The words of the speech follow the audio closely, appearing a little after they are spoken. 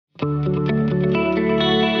Welcome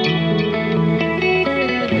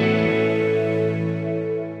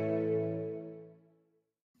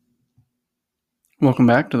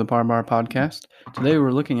back to the Parbar Podcast. Today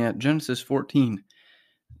we're looking at Genesis 14.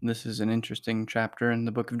 This is an interesting chapter in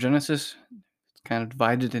the book of Genesis. It's kind of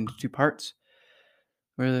divided into two parts.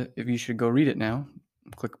 If you should go read it now,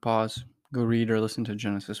 click pause, go read or listen to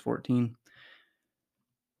Genesis 14.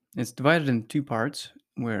 It's divided into two parts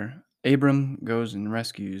where Abram goes and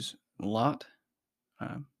rescues Lot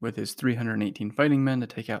with his 318 fighting men to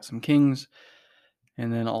take out some kings,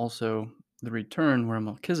 and then also the return where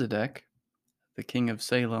Melchizedek, the king of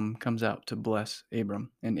Salem, comes out to bless Abram,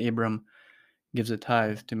 and Abram gives a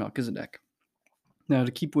tithe to Melchizedek. Now,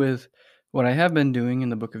 to keep with what I have been doing in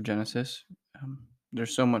the book of Genesis,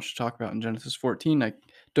 there's so much to talk about in Genesis 14. I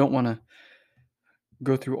don't want to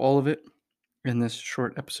go through all of it in this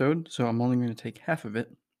short episode, so I'm only going to take half of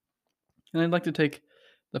it. And I'd like to take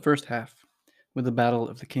the first half with the Battle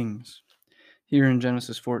of the Kings. Here in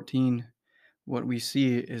Genesis 14, what we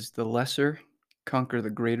see is the lesser conquer the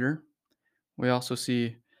greater. We also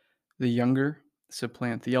see the younger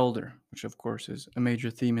supplant the elder, which of course is a major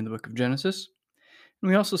theme in the book of Genesis. And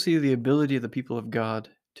we also see the ability of the people of God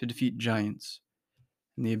to defeat giants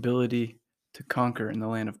and the ability to conquer in the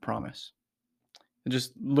land of promise. And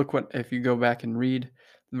just look if you go back and read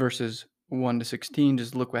verses 1 to 16,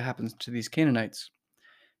 just look what happens to these Canaanites.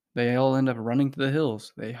 They all end up running to the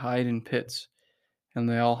hills. They hide in pits, and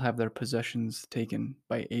they all have their possessions taken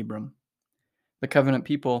by Abram. The covenant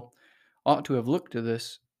people ought to have looked to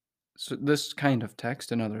this kind of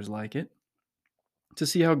text and others like it to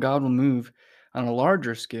see how God will move on a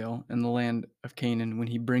larger scale in the land of Canaan when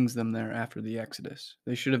he brings them there after the Exodus.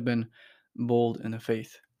 They should have been bold in the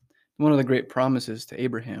faith. One of the great promises to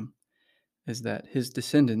Abraham is that his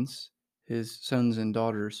descendants, his sons and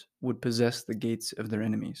daughters, would possess the gates of their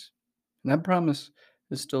enemies. And that promise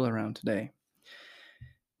is still around today.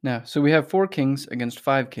 Now, so we have 4 kings against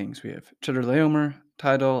 5 kings. We have Chedorlaomer,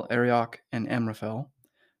 Tidal, Arioch, and Amraphel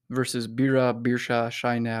versus Bera, Birsha,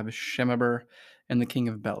 Shinab, Shemeber, and the king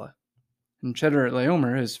of Bela. And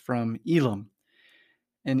Chedorlaomer is from Elam.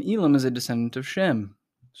 And Elam is a descendant of Shem.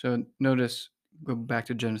 So notice, go back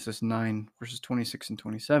to Genesis 9, verses 26 and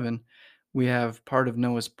 27. We have part of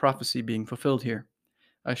Noah's prophecy being fulfilled here.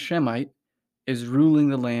 A Shemite is ruling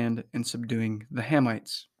the land and subduing the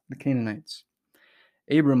Hamites, the Canaanites.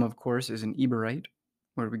 Abram, of course, is an Eberite,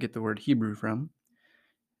 where we get the word Hebrew from.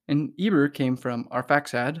 And Eber came from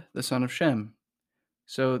Arphaxad, the son of Shem.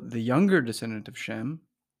 So the younger descendant of Shem,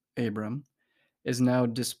 Abram, is now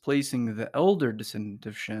displacing the elder descendant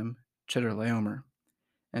of Shem, Chedorlaomer.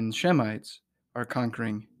 And Shemites are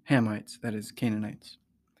conquering Hamites, that is, Canaanites.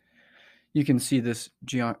 You can see this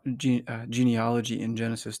genealogy in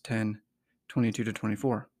Genesis 10, 22 to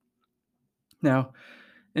 24. Now,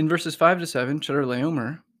 in verses 5 to 7,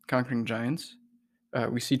 Chedorlaomer conquering giants,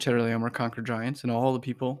 we see Chedorlaomer conquer giants and all the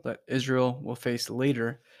people that Israel will face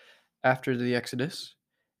later after the Exodus,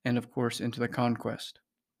 and of course into the conquest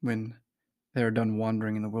when they are done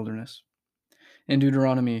wandering in the wilderness. In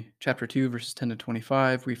Deuteronomy chapter 2, verses 10 to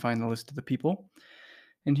 25, we find the list of the people.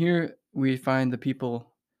 And here we find the people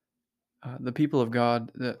of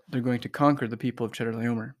God, that they're going to conquer the people of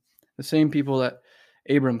Chedorlaomer. The same people that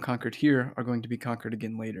Abram conquered here are going to be conquered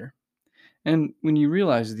again later. And when you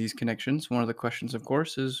realize these connections, one of the questions, of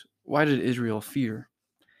course, is why did Israel fear?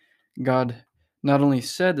 God not only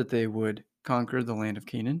said that they would conquer the land of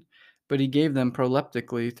Canaan, but he gave them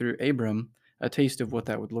proleptically through Abram a taste of what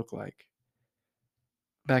that would look like.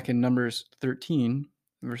 Back in Numbers 13,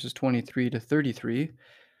 verses 23 to 33,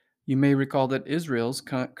 you may recall that Israel's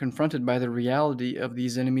confronted by the reality of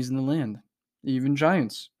these enemies in the land, even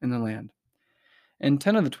giants in the land. And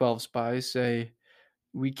 10 of the 12 spies say,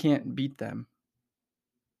 we can't beat them.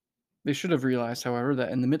 They should have realized, however,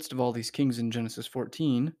 that in the midst of all these kings in Genesis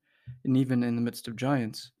 14, and even in the midst of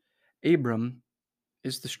giants, Abram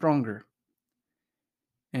is the stronger.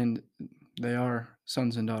 And they are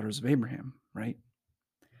sons and daughters of Abraham, right?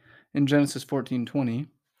 In Genesis 14:20,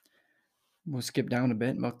 we'll skip down a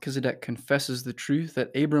bit. Melchizedek confesses the truth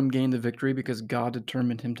that Abram gained the victory because God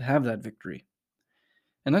determined him to have that victory.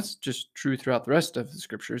 And that's just true throughout the rest of the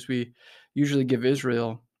scriptures. We usually give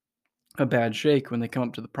Israel a bad shake when they come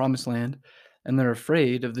up to the promised land and they're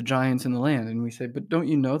afraid of the giants in the land. And we say, but don't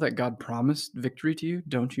you know that God promised victory to you?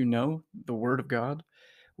 Don't you know the word of God?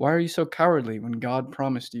 Why are you so cowardly when God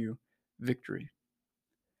promised you victory?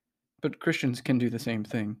 But Christians can do the same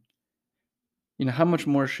thing. You know, how much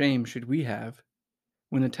more shame should we have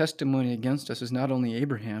when the testimony against us is not only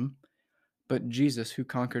Abraham, but Jesus, who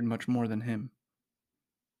conquered much more than him?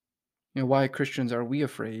 Why Christians are we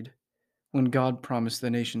afraid when God promised the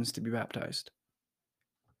nations to be baptized?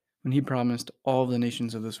 When he promised all the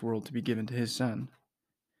nations of this world to be given to his son?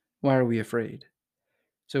 Why are we afraid?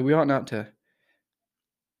 So we ought not to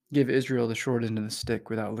give Israel the short end of the stick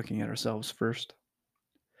without looking at ourselves first.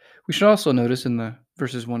 We should also notice in the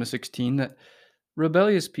verses 1 to 16 that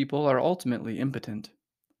rebellious people are ultimately impotent.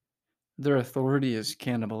 Their authority is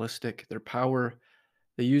cannibalistic.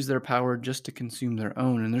 They use their power just to consume their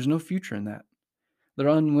own, and there's no future in that. They're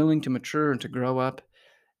unwilling to mature and to grow up,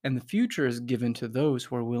 and the future is given to those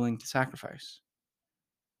who are willing to sacrifice.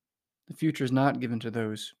 The future is not given to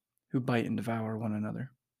those who bite and devour one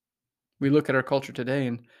another. We look at our culture today,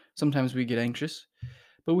 and sometimes we get anxious,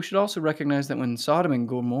 but we should also recognize that when Sodom and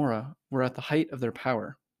Gomorrah were at the height of their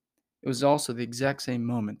power, it was also the exact same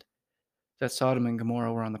moment that Sodom and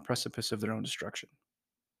Gomorrah were on the precipice of their own destruction.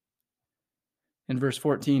 In verse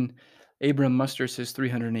 14, Abram musters his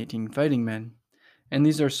 318 fighting men, and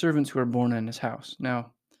these are servants who are born in his house.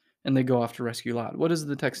 Now, and they go off to rescue Lot. What does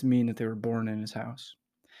the text mean that they were born in his house?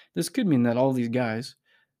 This could mean that all these guys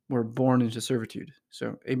were born into servitude.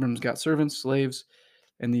 So Abram's got servants, slaves,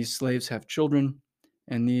 and these slaves have children,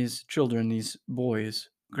 and these children, these boys,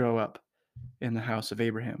 grow up in the house of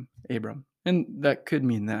Abram. And that could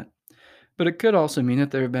mean that. But it could also mean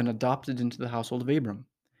that they have been adopted into the household of Abram.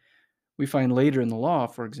 We find later in the law,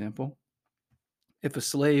 for example, if a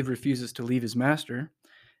slave refuses to leave his master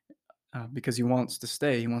because he wants to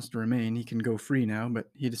stay, he wants to remain, he can go free now, but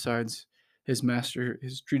he decides his master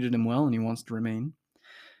has treated him well and he wants to remain.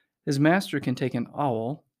 His master can take an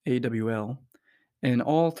awl, AWL, and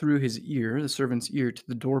all through his ear, the servant's ear, to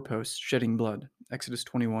the doorpost, shedding blood. Exodus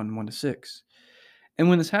 21, 1 to 6. And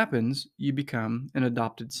when this happens, you become an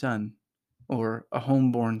adopted son or a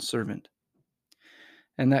homeborn servant.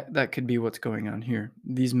 And that could be what's going on here.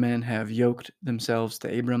 These men have yoked themselves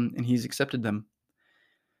to Abram, and he's accepted them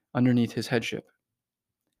underneath his headship.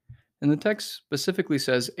 And the text specifically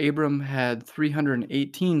says Abram had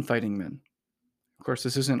 318 fighting men. Of course,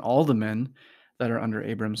 this isn't all the men that are under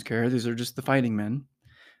Abram's care. These are just the fighting men.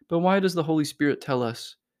 But why does the Holy Spirit tell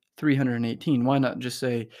us 318? Why not just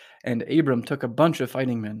say, and Abram took a bunch of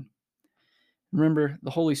fighting men? Remember,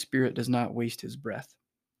 the Holy Spirit does not waste his breath.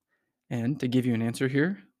 And to give you an answer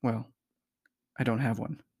here, well, I don't have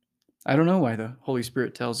one. I don't know why the Holy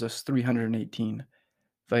Spirit tells us 318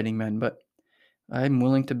 fighting men, but I'm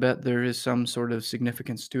willing to bet there is some sort of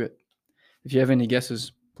significance to it. If you have any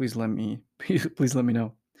guesses, please let me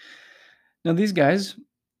know. Now these guys,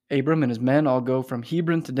 Abram and his men, all go from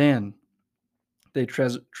Hebron to Dan. They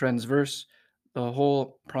transverse the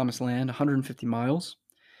whole promised land, 150 miles,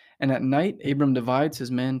 and at night Abram divides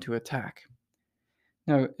his men to attack.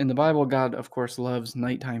 Now, in the Bible, God, of course, loves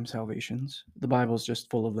nighttime salvations. The Bible's just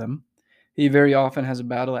full of them. He very often has a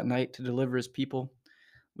battle at night to deliver his people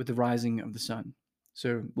with the rising of the sun.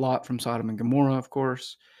 So Lot from Sodom and Gomorrah, of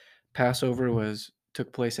course. Passover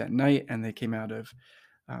took place at night, and they came out of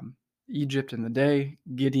Egypt in the day.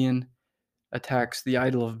 Gideon attacks the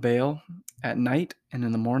idol of Baal at night, and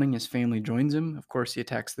in the morning his family joins him. Of course, he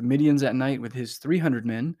attacks the Midians at night with his 300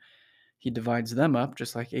 men. He divides them up,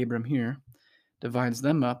 just like Abram here, divides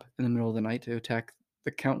them up in the middle of the night to attack the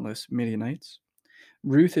countless Midianites.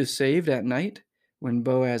 Ruth is saved at night when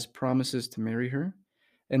Boaz promises to marry her,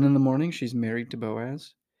 and in the morning she's married to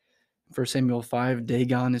Boaz. 1 Samuel 5,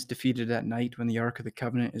 Dagon is defeated at night when the Ark of the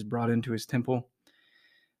Covenant is brought into his temple.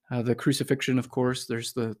 The crucifixion, of course,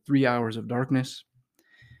 there's the 3 hours of darkness.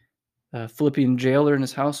 Philippian jailer and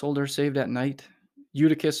his household are saved at night.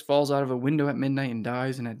 Eutychus falls out of a window at midnight and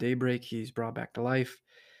dies, and at daybreak he's brought back to life.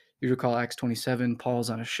 You recall Acts 27, Paul's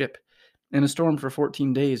on a ship in a storm for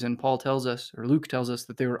 14 days, and Luke tells us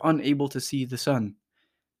that they were unable to see the sun.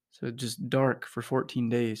 So just dark for 14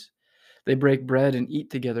 days. They break bread and eat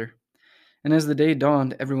together. And as the day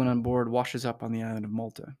dawned, everyone on board washes up on the island of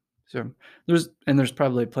Malta. So there's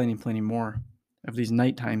probably plenty more of these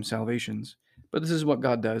nighttime salvations. But this is what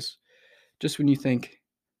God does. Just when you think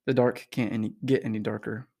the dark can't get any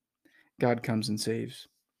darker, God comes and saves.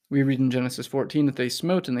 We read in Genesis 14 that they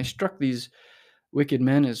smote and they struck these wicked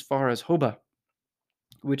men as far as Hobah,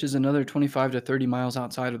 which is another 25 to 30 miles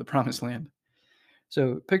outside of the Promised Land.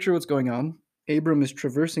 So picture what's going on. Abram is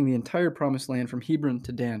traversing the entire Promised Land from Hebron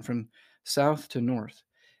to Dan, from south to north.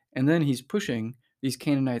 And then he's pushing these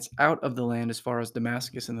Canaanites out of the land as far as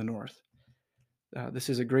Damascus in the north. This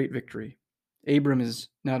is a great victory. Abram is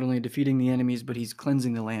not only defeating the enemies, but he's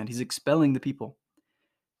cleansing the land. He's expelling the people,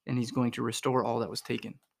 and he's going to restore all that was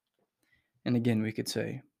taken. And again, we could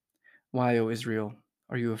say, why, O Israel,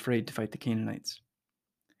 are you afraid to fight the Canaanites?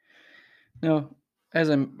 Now,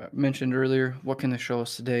 as I mentioned earlier, what can this show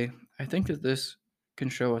us today? I think that this can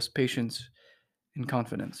show us patience and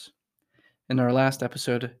confidence. In our last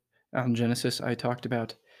episode on Genesis, I talked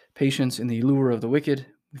about patience in the lure of the wicked.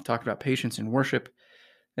 We've talked about patience in worship.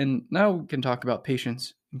 And now we can talk about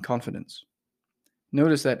patience and confidence.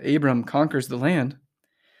 Notice that Abram conquers the land,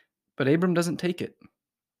 but Abram doesn't take it.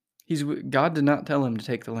 God did not tell him to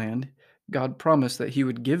take the land. God promised that he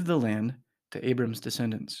would give the land to Abram's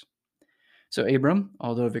descendants. So Abram,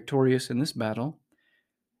 although victorious in this battle,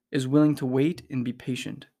 is willing to wait and be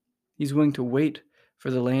patient. He's willing to wait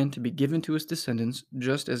for the land to be given to his descendants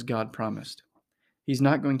just as God promised. He's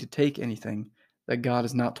not going to take anything that God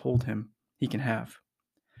has not told him he can have.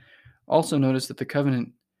 Also notice that the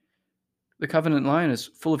covenant line is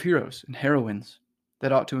full of heroes and heroines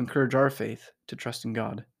that ought to encourage our faith to trust in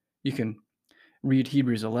God. You can read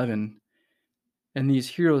Hebrews 11, and these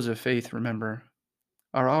heroes of faith, remember,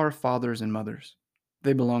 are our fathers and mothers.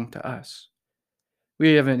 They belong to us.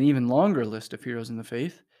 We have an even longer list of heroes in the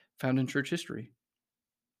faith found in church history.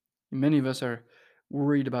 Many of us are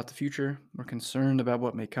worried about the future. We're concerned about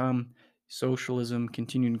what may come: socialism,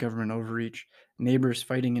 continued government overreach, neighbors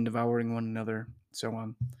fighting and devouring one another, so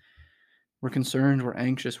on. We're concerned, we're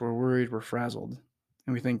anxious, we're worried, we're frazzled.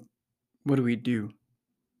 And we think, what do we do?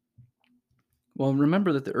 Well,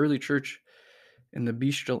 remember that the early church in the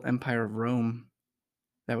bestial empire of Rome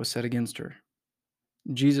that was set against her.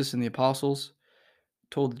 Jesus and the apostles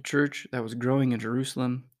told the church that was growing in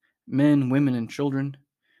Jerusalem, men, women, and children,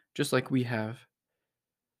 just like we have,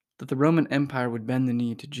 that the Roman Empire would bend the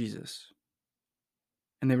knee to Jesus.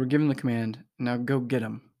 And they were given the command, now go get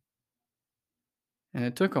him. And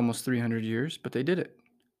it took almost 300 years, but they did it.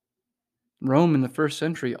 Rome in the first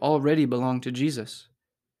century already belonged to Jesus.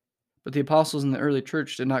 But the apostles in the early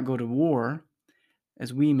church did not go to war,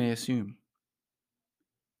 as we may assume.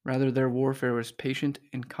 Rather, their warfare was patient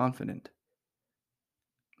and confident,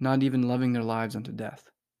 not even loving their lives unto death.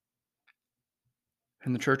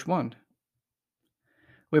 And the church won.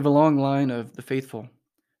 We have a long line of the faithful.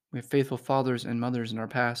 We have faithful fathers and mothers in our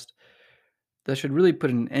past that should really put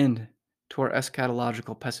an end to our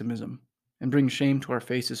eschatological pessimism and bring shame to our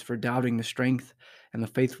faces for doubting the strength and the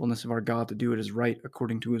faithfulness of our God to do what is right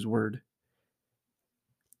according to his word.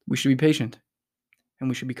 We should be patient, and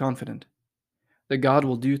we should be confident that God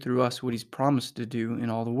will do through us what he's promised to do in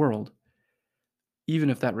all the world, even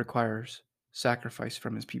if that requires sacrifice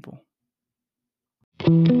from his people.